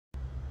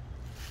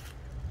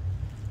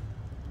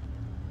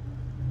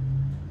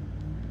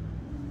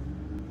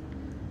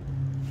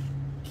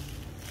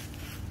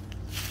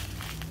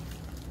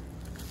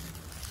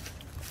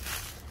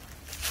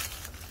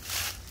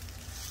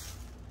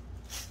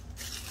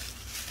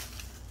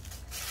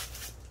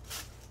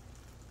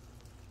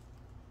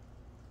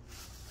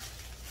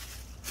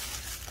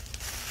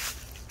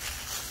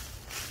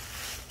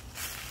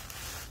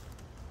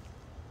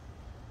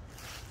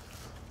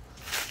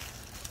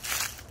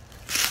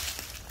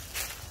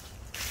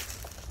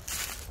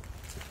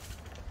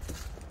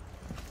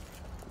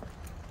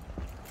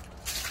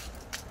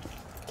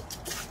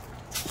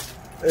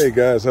Hey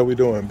guys, how we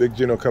doing? Big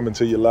Geno coming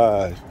to you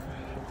live.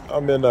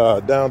 I'm in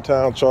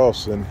downtown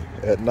Charleston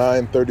at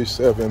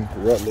 937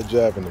 Rutledge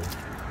Avenue.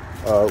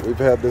 We've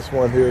had this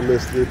one here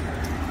listed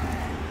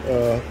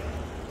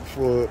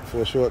for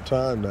a short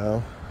time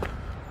now.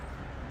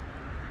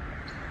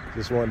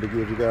 Just wanted to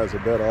give you guys a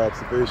better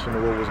observation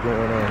of what was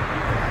going on.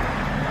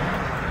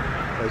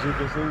 As you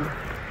can see,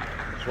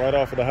 it's right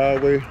off of the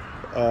highway,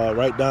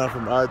 right down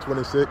from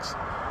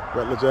I-26.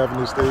 Rutledge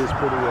Avenue stays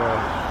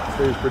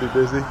pretty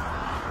busy.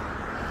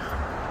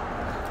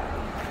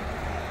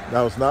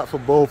 Now, it's not for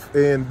both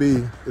A and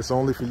B, it's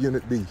only for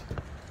Unit B.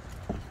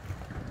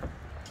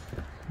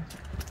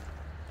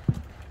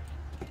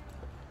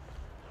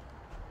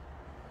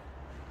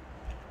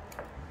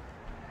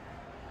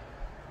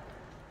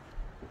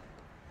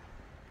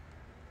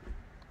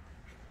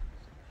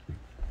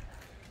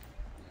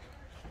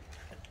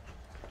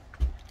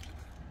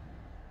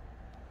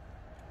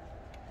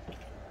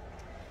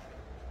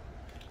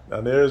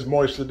 Now, there's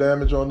moisture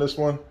damage on this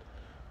one.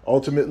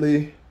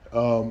 Ultimately,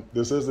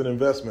 this is an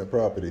investment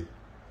property.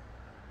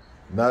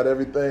 Not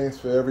everything's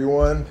for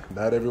everyone.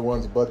 Not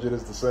everyone's budget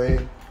is the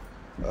same.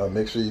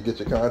 Make sure you get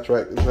your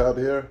contractors out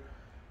here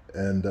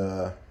and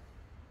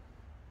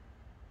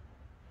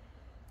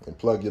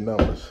plug your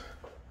numbers.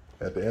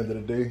 At the end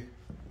of the day,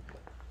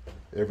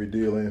 every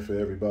deal ain't for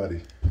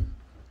everybody.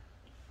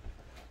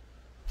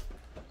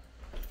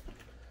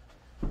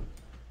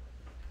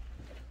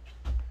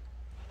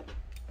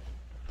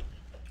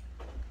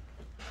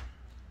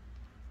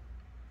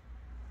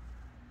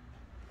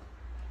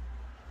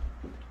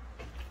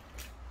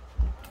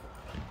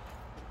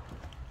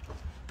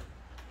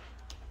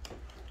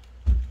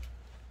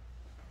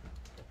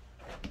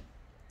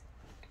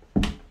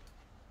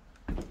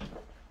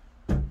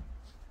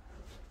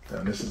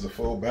 And this is a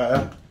full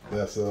bath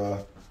that's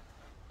off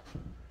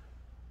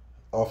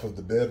of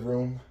the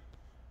bedroom,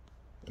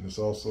 and it's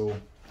also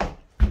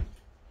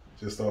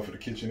just off of the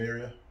kitchen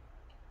area.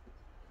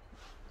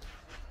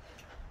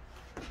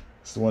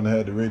 It's the one that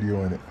had the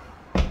radio in it.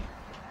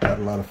 Got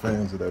a lot of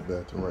fans of that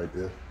bathroom right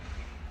there.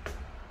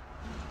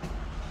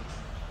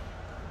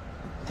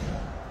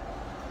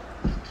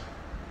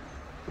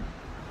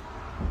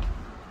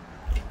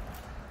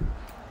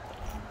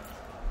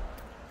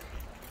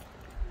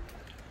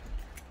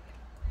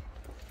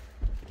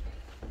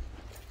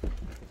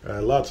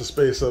 Lots of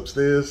space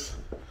upstairs.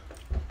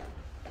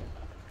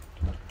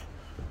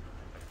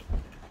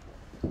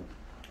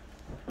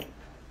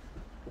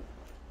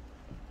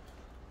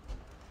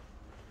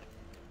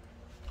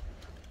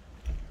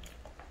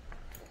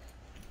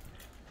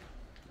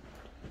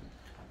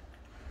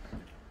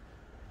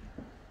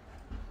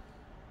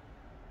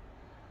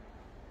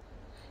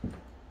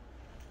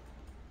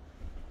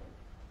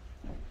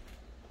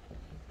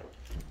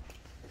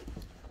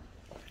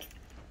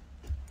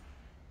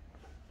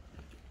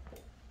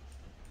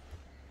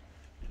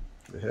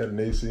 They had an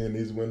AC in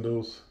these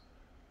windows.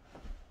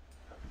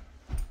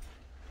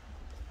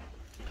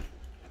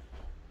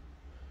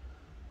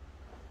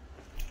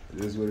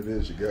 It is what it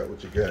is. You got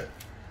what you got.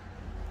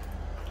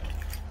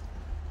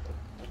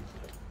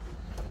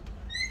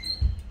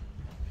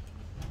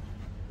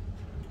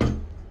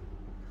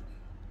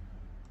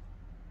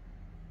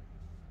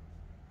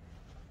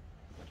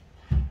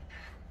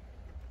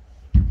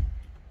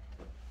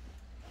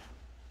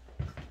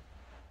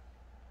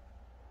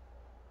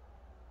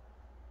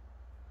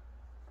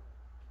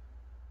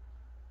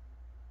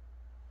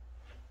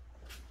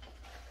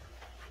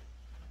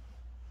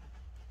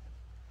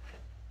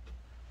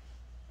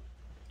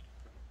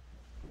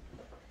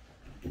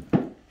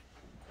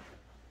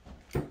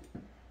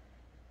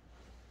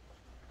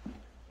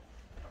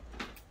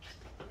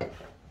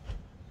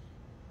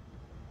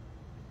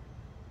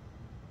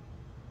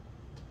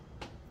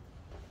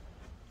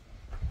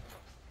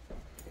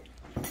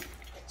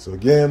 So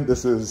again,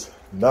 this is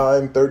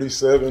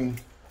 937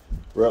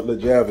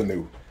 Rutledge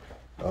Avenue.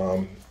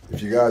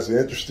 If you guys are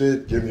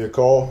interested, give me a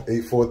call,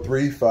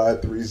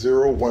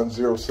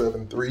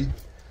 843-530-1073.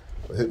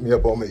 Or hit me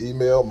up on my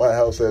email,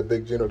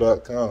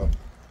 myhouse@biggeno.com.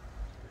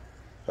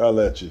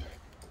 Holla at you.